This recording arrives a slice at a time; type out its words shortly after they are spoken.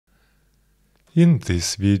In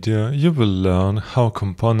this video, you will learn how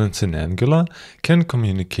components in Angular can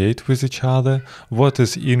communicate with each other, what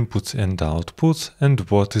is inputs and outputs, and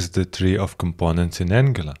what is the tree of components in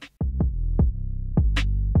Angular.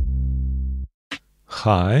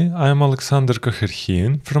 Hi, I'm Alexander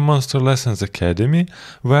Kochergin from Monsterlessons Academy,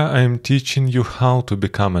 where I am teaching you how to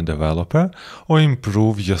become a developer or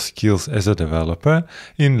improve your skills as a developer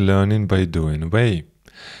in learning by doing way.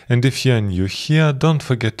 And if you are new here, don't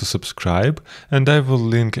forget to subscribe, and I will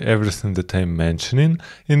link everything that I'm mentioning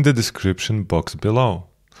in the description box below.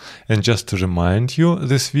 And just to remind you,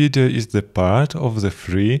 this video is the part of the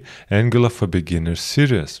free Angular for Beginners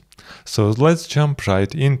series. So let's jump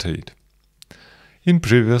right into it. In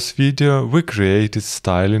previous video, we created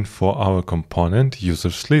styling for our component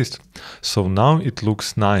users list, so now it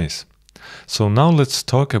looks nice. So now let's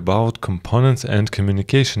talk about components and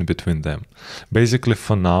communication between them. Basically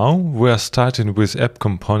for now, we are starting with app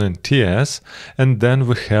component TS, and then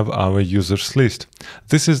we have our users list.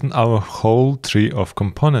 This is our whole tree of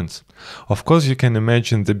components. Of course, you can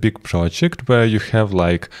imagine the big project where you have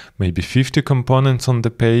like maybe 50 components on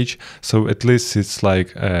the page, so at least it's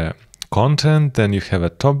like content, then you have a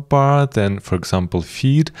top bar, then for example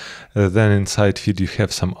feed, then inside feed you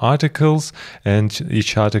have some articles, and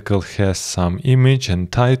each article has some image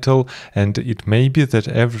and title, and it may be that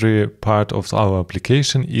every part of our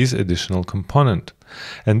application is additional component.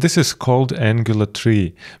 And this is called Angular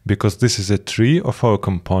tree, because this is a tree of our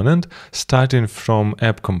component, starting from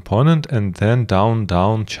app component and then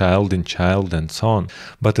down, child in child, and so on.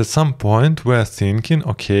 But at some point we're thinking,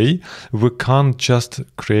 okay, we can't just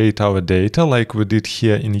create our data like we did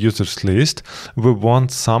here in users list. We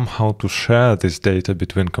want somehow to share this data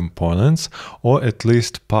between components, or at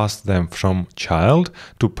least pass them from child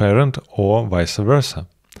to parent or vice versa.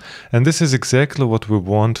 And this is exactly what we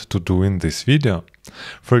want to do in this video.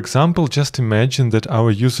 For example, just imagine that our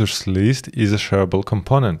users list is a shareable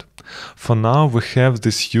component. For now, we have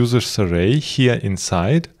this users array here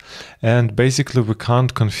inside, and basically we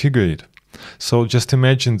can't configure it. So just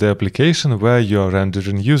imagine the application where you are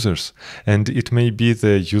rendering users, and it may be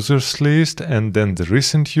the users list and then the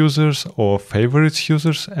recent users or favorites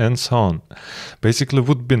users and so on. Basically, it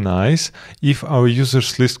would be nice if our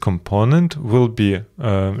users list component will be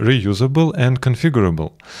reusable and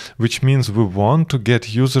configurable, which means we want to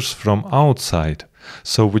get users from outside.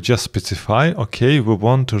 So we just specify, okay, we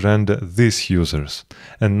want to render these users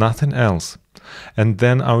and nothing else. And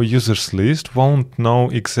then our users list won't know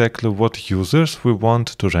exactly what users we want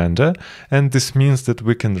to render, and this means that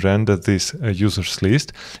we can render this users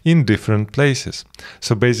list in different places.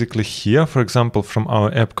 So basically here, for example, from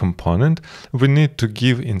our app component, we need to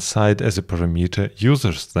give inside as a parameter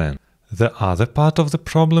users then. The other part of the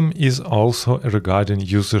problem is also regarding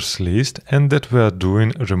users list, and that we are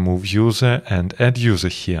doing remove user and add user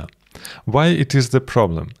here. Why it is the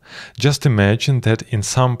problem? Just imagine that in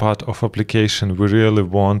some part of application we really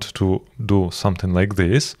want to do something like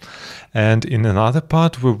this, and in another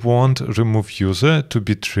part we want remove user to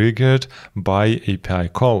be triggered by API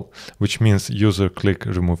call, which means user click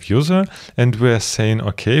remove user, and we are saying,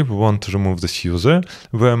 okay, we want to remove this user,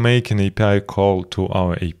 we are making API call to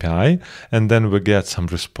our API, and then we get some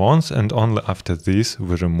response, and only after this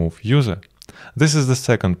we remove user. This is the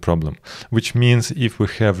second problem, which means if we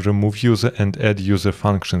have remove user and add user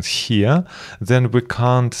functions here, then we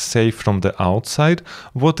can't say from the outside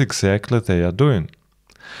what exactly they are doing.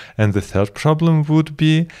 And the third problem would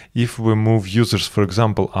be if we move users, for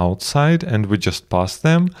example, outside and we just pass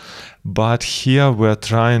them, but here we're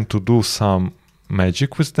trying to do some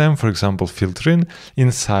magic with them, for example, filtering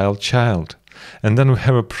inside child. And then we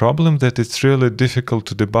have a problem that it's really difficult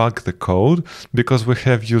to debug the code, because we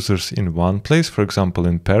have users in one place, for example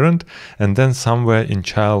in parent, and then somewhere in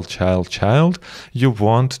child, you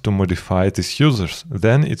want to modify these users.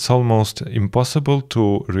 Then it's almost impossible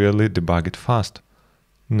to really debug it fast.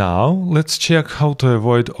 Now let's check how to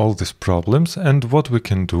avoid all these problems and what we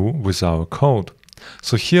can do with our code.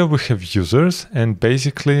 So here we have users, and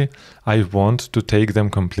basically I want to take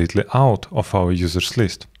them completely out of our users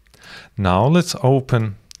list. Now let's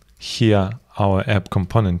open here our app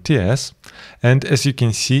component TS, and as you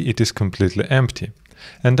can see it is completely empty,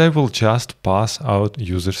 and I will just pass out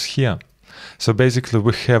users here. So basically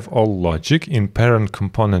we have all logic in parent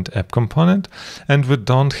component app component, and we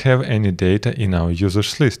don't have any data in our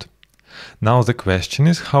users list. Now the question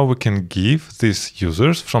is how we can give these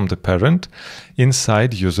users from the parent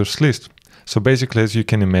inside users list. So basically, as you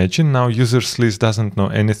can imagine, now users list doesn't know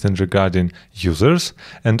anything regarding users,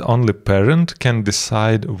 and only parent can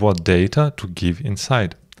decide what data to give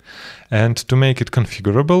inside. And to make it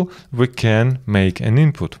configurable, we can make an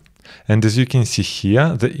input. And as you can see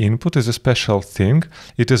here, the input is a special thing.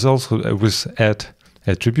 It is also with add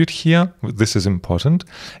attribute here. This is important.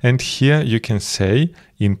 And here you can say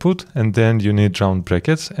input, and then you need round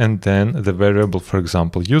brackets, and then the variable, for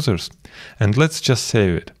example, users. And let's just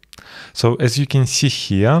save it. So as you can see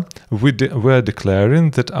here, we're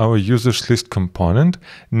declaring that our users list component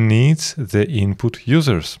needs the input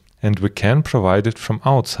users, and we can provide it from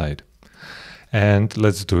outside. And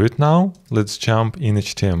let's do it now. Let's jump in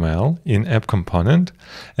HTML in app component.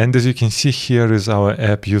 And as you can see, here is our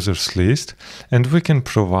app users list, and we can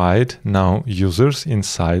provide now users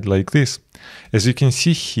inside like this. As you can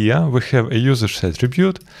see here, we have a users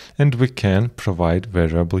attribute, and we can provide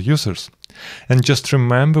variable users. And just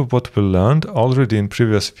remember what we learned already in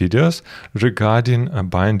previous videos regarding a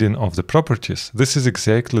binding of the properties. This is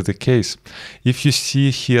exactly the case. If you see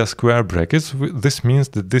here square brackets, this means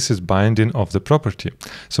that this is binding of the property.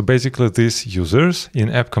 So basically this users in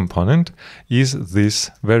app component is this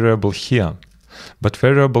variable here. But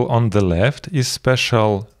variable on the left is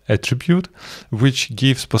special attribute which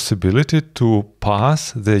gives possibility to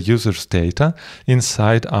pass the users data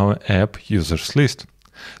inside our app users list.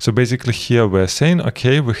 So basically here we're saying,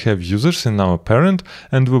 okay, we have users in our parent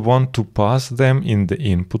and we want to pass them in the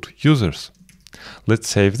input users. Let's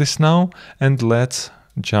save this now and let's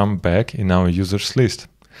jump back in our users list.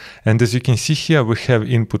 And as you can see here, we have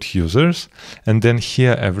input users, and then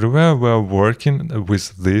here everywhere we're working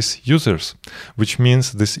with these users, which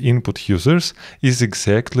means this input users is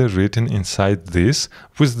exactly written inside this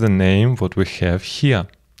with the name what we have here.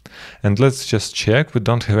 And let's just check we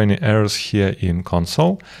don't have any errors here in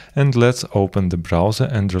console, and let's open the browser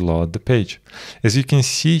and reload the page. As you can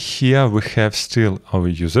see here we have still our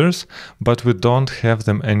users, but we don't have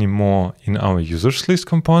them anymore in our users list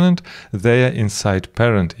component. They are inside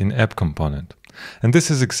parent in app component. And this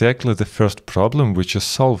is exactly the first problem which is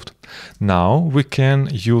solved. Now we can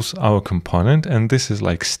use our component, and this is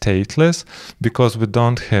like stateless because we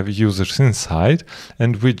don't have users inside,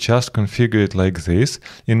 and we just configure it like this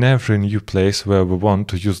in every new place where we want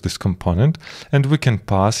to use this component, and we can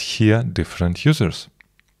pass here different users.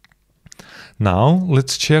 Now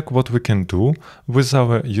let's check what we can do with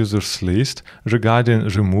our users list regarding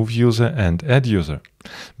remove user and add user.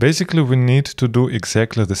 Basically, we need to do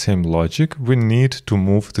exactly the same logic. We need to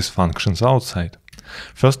move these functions outside.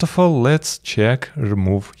 First of all, let's check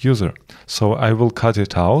remove user. So I will cut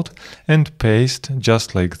it out and paste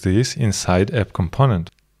just like this inside app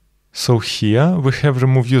component. So here we have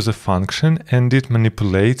remove user function, and it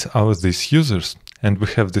manipulates these users. And we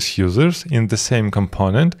have these users in the same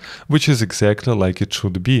component, which is exactly like it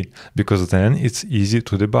should be, because then it's easy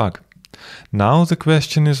to debug. Now the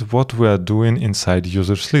question is what we are doing inside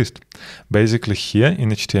users list. Basically here in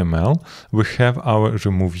HTML we have our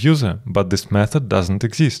remove user, but this method doesn't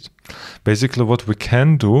exist. Basically what we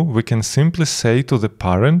can do, we can simply say to the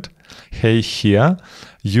parent, hey, here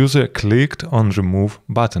user clicked on remove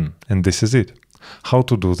button, and this is it. How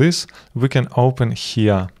to do this? We can open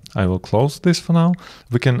here, I will close this for now.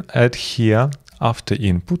 We can add here after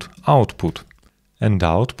input, output. And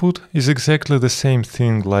output is exactly the same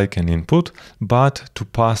thing like an input, but to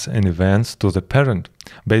pass an event to the parent.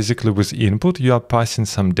 Basically with input you are passing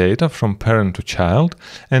some data from parent to child,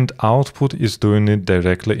 and output is doing it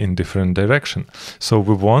directly in different direction. So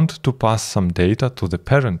we want to pass some data to the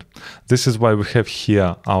parent. This is why we have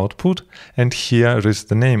here output, and here is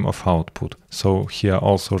the name of output. So here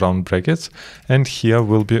also round brackets, and here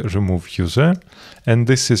will be remove user, and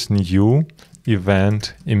this is new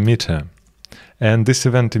event emitter. And this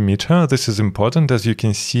event emitter, this is important. As you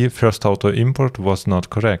can see, first auto import was not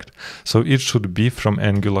correct. So it should be from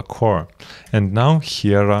Angular core. And now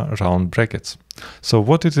here are round brackets. So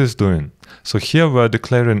what it is doing? So here we are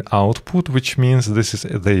declaring output, which means this is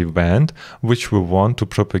the event which we want to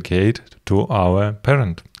propagate to our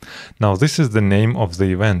parent. Now this is the name of the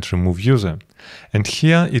event, remove user. And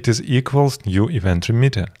here it is equals new event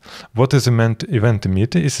emitter. What is event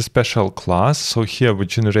emitter is a special class, so here we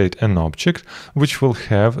generate an object which will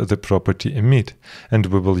have the property emit, and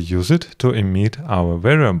we will use it to emit our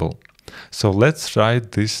variable. So let's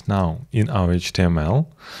write this now in our HTML.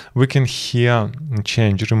 We can here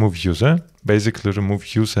change remove user. Basically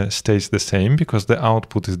remove user stays the same because the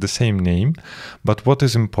output is the same name. But what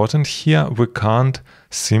is important here, we can't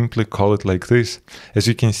simply call it like this. As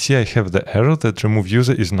you can see, I have the error that remove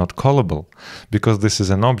user is not callable because this is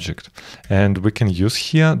an object. And we can use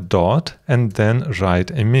here dot and then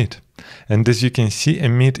write emit. And as you can see,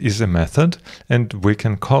 emit is a method and we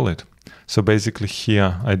can call it. So basically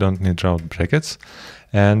here I don't need round brackets,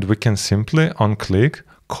 and we can simply on click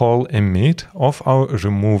call emit of our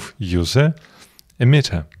remove user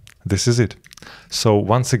emitter. This is it. So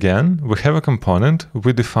once again, we have a component,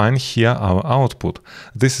 we define here our output.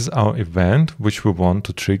 This is our event which we want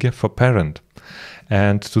to trigger for parent.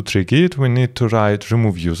 And to trigger it, we need to write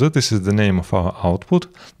remove user, this is the name of our output,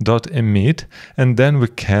 .emit, and then we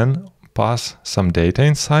can pass some data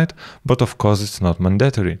inside, but of course it's not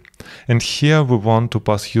mandatory. And here we want to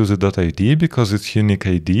pass user.id because it's unique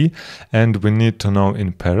ID, and we need to know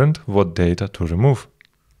in parent what data to remove.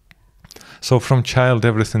 So from child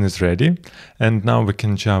everything is ready, and now we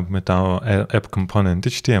can jump with our app component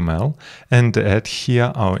HTML and add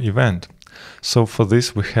here our event. So for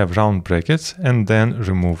this we have round brackets and then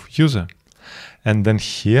remove user. And then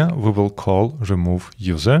here we will call remove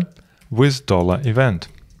user with $event.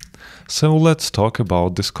 So let's talk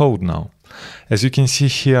about this code now. As you can see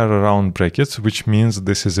here are round brackets, which means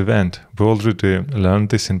this is event. We already learned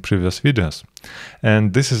this in previous videos.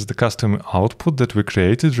 And this is the custom output that we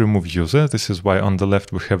created, remove user. This is why on the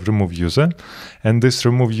left we have remove user. And this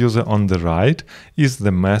remove user on the right is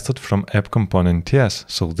the method from app component TS.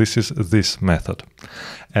 So this is this method.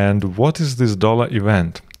 And what is this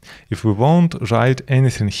 $event? If we won't write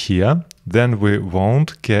anything here, then we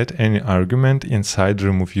won't get any argument inside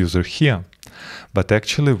remove user here. But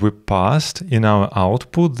actually we passed in our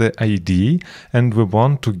output the ID and we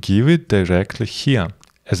want to give it directly here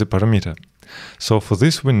as a parameter. So for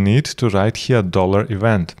this we need to write here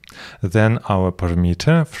 $event. Then our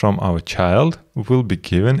parameter from our child will be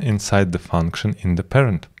given inside the function in the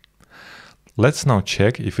parent. Let's now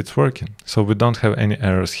check if it's working. So we don't have any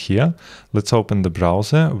errors here. Let's open the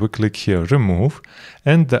browser, we click here remove,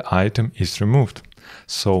 and the item is removed.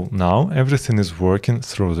 So now everything is working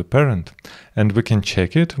through the parent. And we can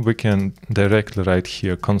check it. We can directly write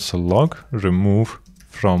here console log remove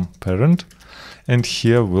from parent, and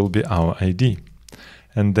here will be our ID.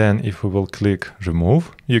 And then if we will click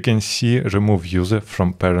remove, you can see remove user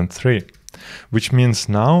from parent 3. Which means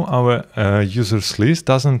now our users list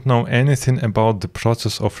doesn't know anything about the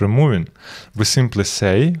process of removing. We simply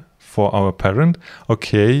say for our parent,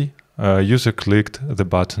 okay, user clicked the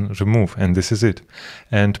button remove, and this is it.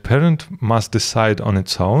 And parent must decide on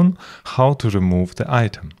its own how to remove the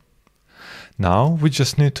item. Now we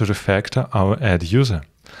just need to refactor our add user.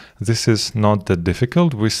 This is not that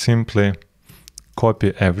difficult. We simply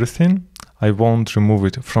copy everything. I won't remove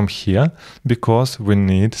it from here because we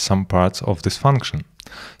need some parts of this function.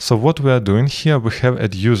 So what we are doing here, we have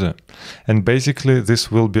add user, and basically this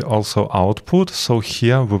will be also output. So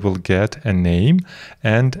here we will get a name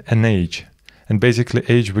and an age, and basically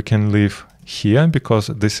age we can leave here because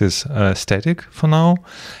this is static for now,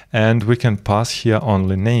 and we can pass here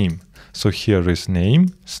only name. So here is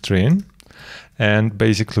name string, and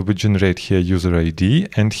basically we generate here user ID,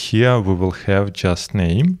 and here we will have just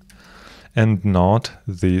name and not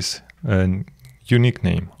this unique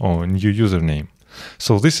name or new username.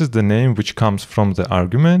 So this is the name which comes from the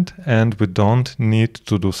argument, and we don't need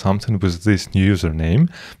to do something with this new username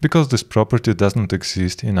because this property doesn't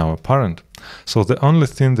exist in our parent. So the only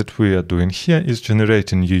thing that we are doing here is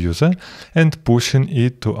generating new user and pushing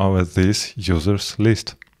it to our this users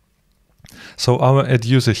list. So our add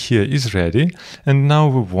user here is ready, and now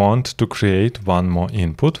we want to create one more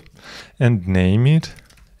input and name it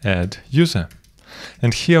add user.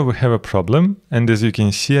 And here we have a problem, and as you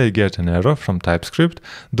can see I get an error from TypeScript,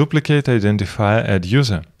 duplicate identifier add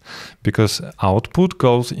user, because output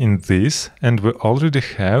goes in this and we already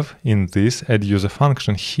have in this add user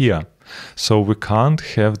function here, so we can't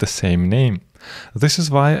have the same name. This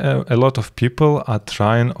is why a lot of people are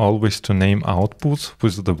trying always to name outputs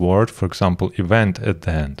with the word, for example, event at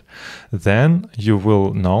the end. Then you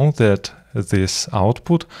will know that this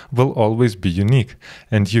output will always be unique,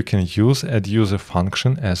 and you can use add user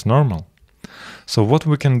function as normal. So what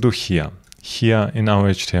we can do here? Here in our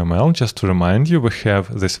HTML, just to remind you, we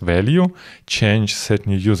have this value, change set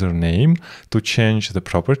new username to change the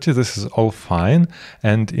property. This is all fine.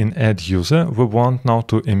 And in add user, we want now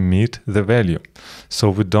to emit the value. So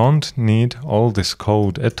we don't need all this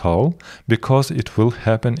code at all because it will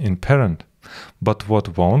happen in parent. But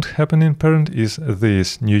what won't happen in parent is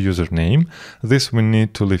this new username. This we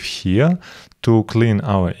need to leave here to clean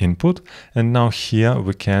our input. And now here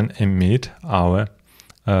we can emit our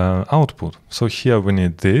output. So here we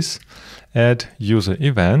need this add user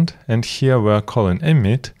event, and here we are calling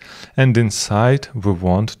emit, and inside we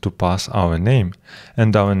want to pass our name,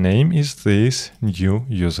 and our name is this new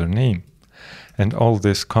username. And all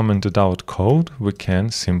this commented out code we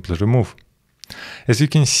can simply remove. As you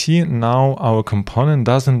can see, now our component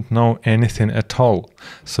doesn't know anything at all.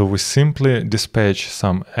 So we simply dispatch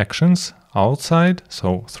some actions outside,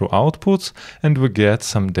 so through outputs, and we get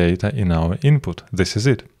some data in our input. This is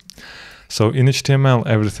it. So in HTML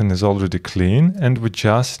everything is already clean and we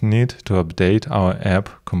just need to update our app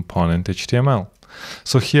component HTML.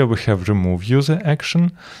 So here we have remove user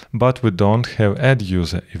action, but we don't have add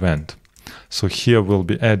user event. So here will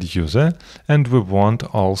be add user, and we want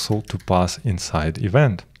also to pass inside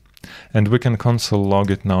event. And we can console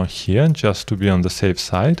log it now here just to be on the safe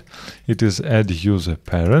side. It is add user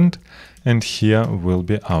parent, and here will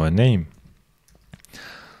be our name.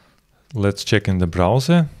 Let's check in the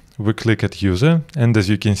browser. We click at user, and as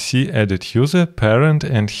you can see, added user, parent,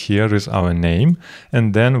 and here is our name,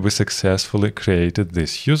 and then we successfully created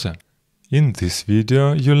this user. In this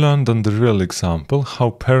video, you learned on the real example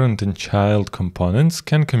how parent and child components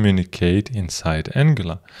can communicate inside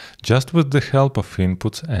Angular, just with the help of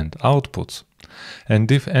inputs and outputs. And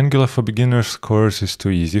if Angular for Beginners course is too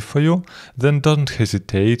easy for you, then don't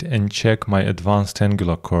hesitate and check my advanced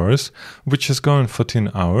Angular course, which is going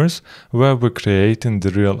 14 hours, where we're creating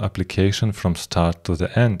the real application from start to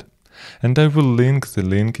the end. And I will link the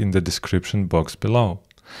link in the description box below.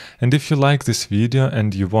 And if you like this video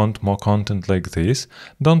and you want more content like this,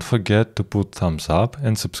 don't forget to put thumbs up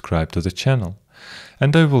and subscribe to the channel.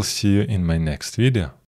 And I will see you in my next video.